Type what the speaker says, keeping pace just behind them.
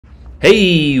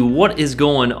Hey, what is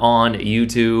going on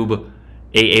YouTube?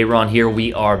 Aaron here.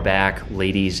 We are back,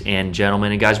 ladies and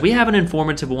gentlemen. And guys, we have an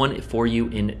informative one for you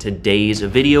in today's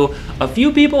video. A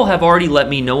few people have already let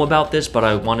me know about this, but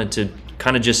I wanted to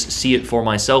kind of just see it for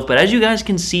myself. But as you guys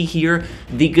can see here,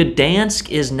 the Gdańsk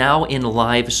is now in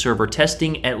live server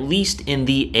testing, at least in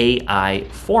the AI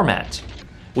format.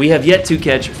 We have yet to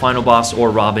catch Final Boss or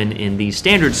Robin in the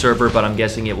standard server, but I'm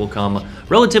guessing it will come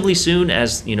relatively soon,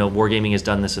 as you know, Wargaming has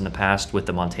done this in the past with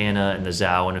the Montana and the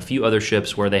Zhao and a few other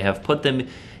ships where they have put them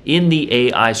in the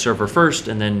AI server first,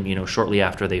 and then shortly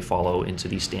after they follow into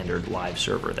the standard live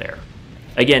server there.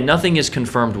 Again, nothing is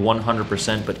confirmed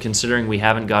 100%, but considering we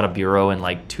haven't got a bureau in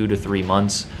like 2 to 3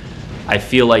 months, I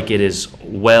feel like it is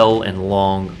well and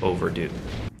long overdue.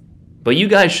 But you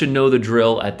guys should know the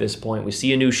drill at this point. We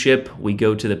see a new ship, we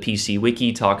go to the PC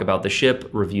Wiki, talk about the ship,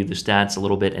 review the stats a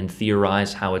little bit, and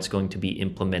theorize how it's going to be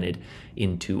implemented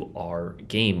into our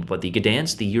game. But the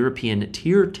Gdańsk, the European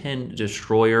Tier 10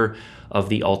 destroyer of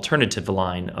the alternative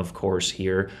line, of course,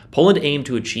 here. Poland aimed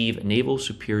to achieve naval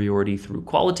superiority through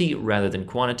quality rather than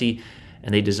quantity,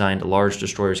 and they designed large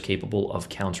destroyers capable of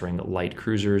countering light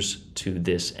cruisers to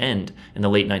this end. In the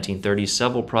late 1930s,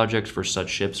 several projects for such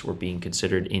ships were being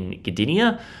considered in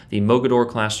Gdynia. The Mogador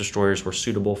class destroyers were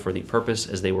suitable for the purpose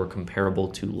as they were comparable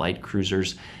to light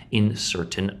cruisers in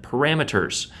certain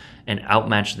parameters and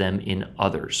outmatched them in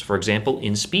others. For example,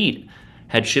 in speed.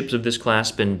 Had ships of this class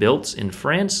been built in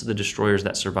France, the destroyers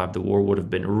that survived the war would have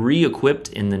been re-equipped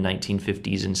in the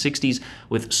 1950s and 60s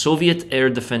with Soviet air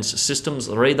defense systems,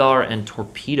 radar, and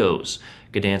torpedoes.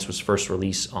 Gdańsk was first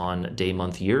released on day,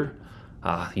 month, year.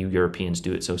 You Europeans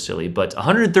do it so silly. But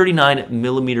 139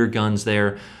 millimeter guns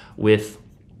there with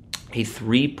a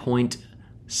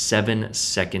 3.7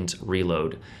 second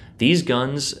reload. These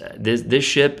guns, this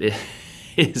ship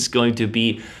is going to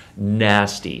be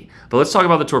nasty. But let's talk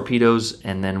about the torpedoes,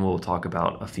 and then we'll talk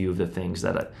about a few of the things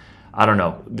that I don't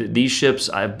know. These ships,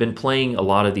 I've been playing a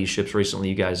lot of these ships recently.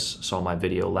 You guys saw my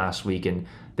video last week, and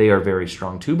they are very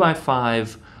strong.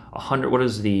 2x5, 100. What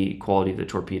is the quality of the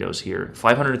torpedoes here?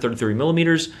 533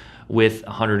 millimeters with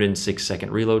 106 second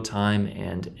reload time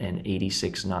and an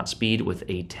 86 knot speed with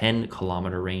a 10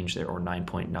 kilometer range there, or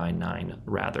 9.99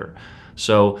 rather.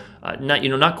 So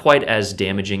not quite as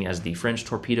damaging as the French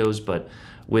torpedoes, but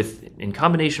in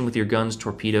combination with your guns,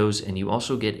 torpedoes, and you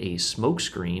also get a smoke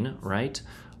screen, right?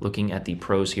 Looking at the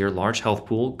pros here, large health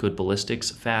pool, good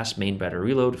ballistics, fast main battery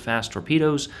reload, fast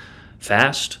torpedoes,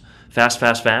 fast,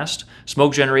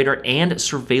 smoke generator, and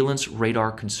surveillance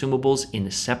radar consumables in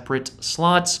separate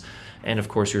slots. And of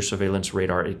course, your surveillance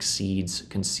radar exceeds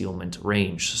concealment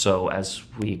range. So as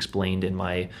we explained in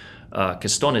my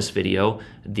Katsonis video,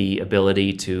 the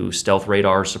ability to stealth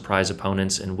radar, surprise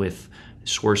opponents, and with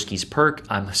Swirsky's perk,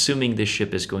 I'm assuming this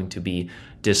ship is going to be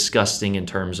disgusting in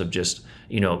terms of just,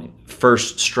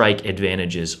 first strike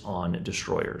advantages on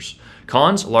destroyers.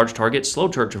 Cons, large target, slow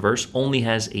traverse, only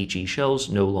has HE shells,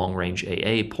 no long range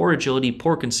AA, poor agility,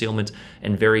 poor concealment,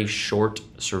 and very short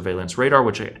surveillance radar,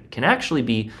 which can actually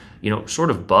be,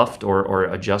 sort of buffed or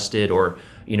adjusted, or,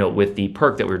 with the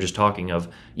perk that we were just talking of.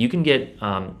 You can get,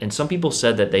 and some people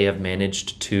said that they have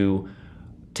managed to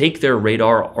take their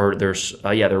radar or their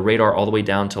radar all the way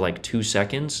down to like 2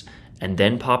 seconds and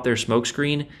then pop their smoke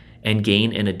screen and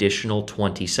gain an additional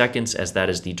 20 seconds, as that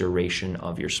is the duration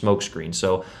of your smoke screen.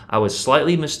 So I was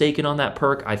slightly mistaken on that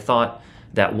perk. I thought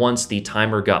that once the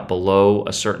timer got below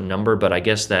a certain number, but I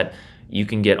guess that you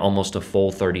can get almost a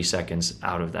full 30 seconds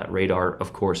out of that radar,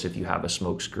 of course, if you have a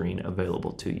smoke screen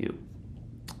available to you.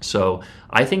 So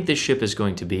I think this ship is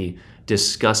going to be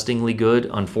disgustingly good.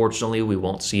 Unfortunately, we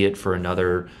won't see it for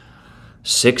another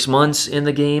 6 months in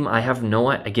the game. I have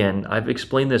again, I've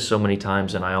explained this so many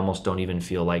times, and I almost don't even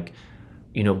feel like,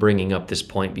 bringing up this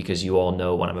point, because you all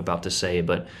know what I'm about to say,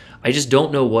 but I just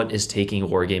don't know what is taking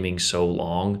Wargaming so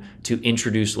long to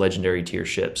introduce legendary tier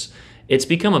ships. It's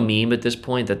become a meme at this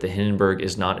point that the Hindenburg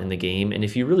is not in the game, and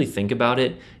if you really think about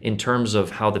it in terms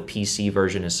of how the PC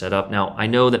version is set up, now I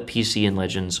know that PC and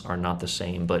Legends are not the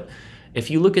same, but if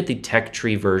you look at the tech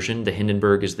tree version, the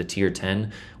Hindenburg is the tier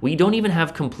 10. We don't even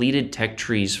have completed tech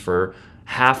trees for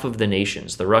half of the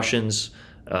nations. The Russians,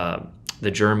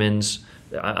 the Germans,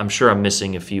 I'm sure I'm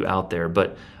missing a few out there,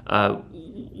 but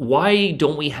why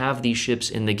don't we have these ships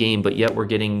in the game, but yet we're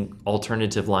getting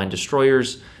alternative line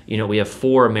destroyers? We have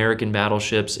 4 American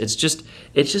battleships. It's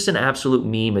just an absolute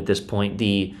meme at this point,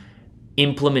 the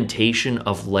implementation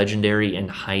of legendary and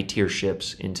high tier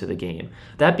ships into the game.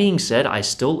 That being said, I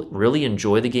still really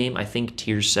enjoy the game. I think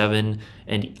tier 7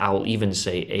 and I'll even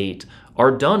say 8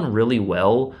 are done really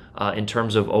well in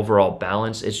terms of overall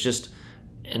balance. It's just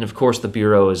and of course the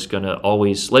Bureau is going to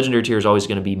always, Legendary tier is always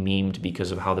going to be memed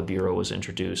because of how the Bureau was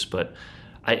introduced. But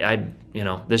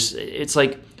it's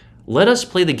like, let us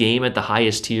play the game at the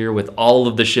highest tier with all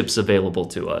of the ships available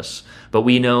to us. But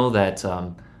we know that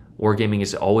Wargaming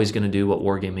is always going to do what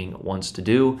Wargaming wants to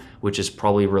do, which is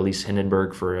probably release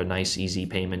Hindenburg for a nice easy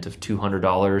payment of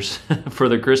 $200 for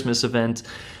the Christmas event,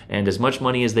 and as much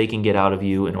money as they can get out of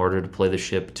you in order to play the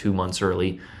ship 2 months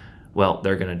early, well,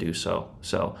 they're going to do so.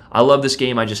 So I love this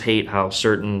game. I just hate how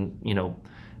certain,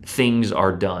 things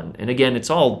are done. And again, it's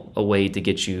all a way to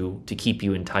get you, to keep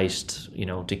you enticed,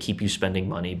 to keep you spending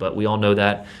money. But we all know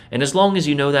that. And as long as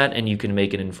you know that and you can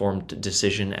make an informed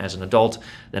decision as an adult,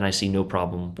 then I see no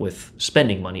problem with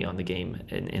spending money on the game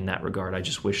in that regard. I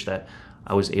just wish that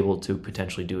I was able to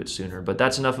potentially do it sooner. But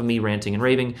that's enough of me ranting and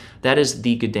raving. That is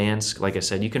the Gdańsk. Like I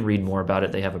said, you can read more about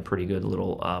it. They have a pretty good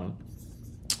little,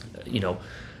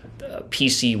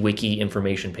 PC wiki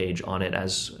information page on it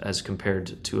as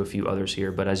compared to a few others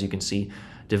here. But as you can see,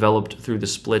 developed through the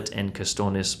Split and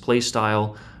Katsonis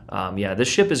playstyle. This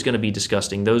ship is going to be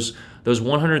disgusting. Those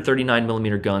 139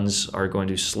 millimeter guns are going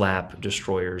to slap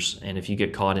destroyers, and if you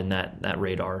get caught in that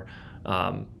radar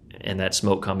and that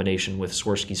smoke combination with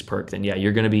Swirsky's perk, then yeah,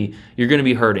 you're going to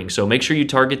be hurting. So make sure you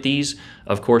target these.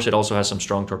 Of course, it also has some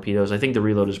strong torpedoes. I think the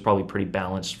reload is probably pretty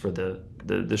balanced for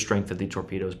the strength of the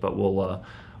torpedoes, but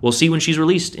we'll see when she's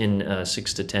released in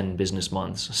 6 to 10 business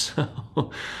months.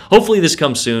 So hopefully this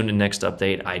comes soon in next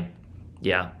update.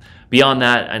 Beyond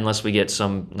that, unless we get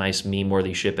some nice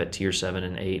meme-worthy ship at tier 7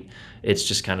 and 8, it's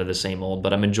just kind of the same old.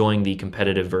 But I'm enjoying the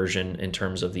competitive version in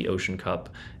terms of the Ocean Cup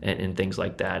and things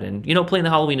like that. And, playing the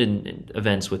Halloween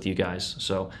events with you guys.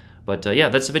 So, but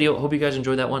that's the video. Hope you guys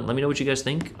enjoyed that one. Let me know what you guys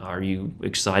think. Are you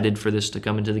excited for this to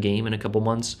come into the game in a couple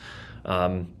months?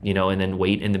 And then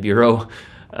wait in the Bureau.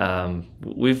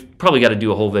 We've probably got to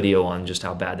do a whole video on just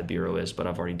how bad the Bureau is, but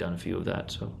I've already done a few of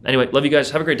that. So anyway, love you guys.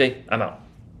 Have a great day. I'm out.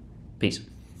 Peace.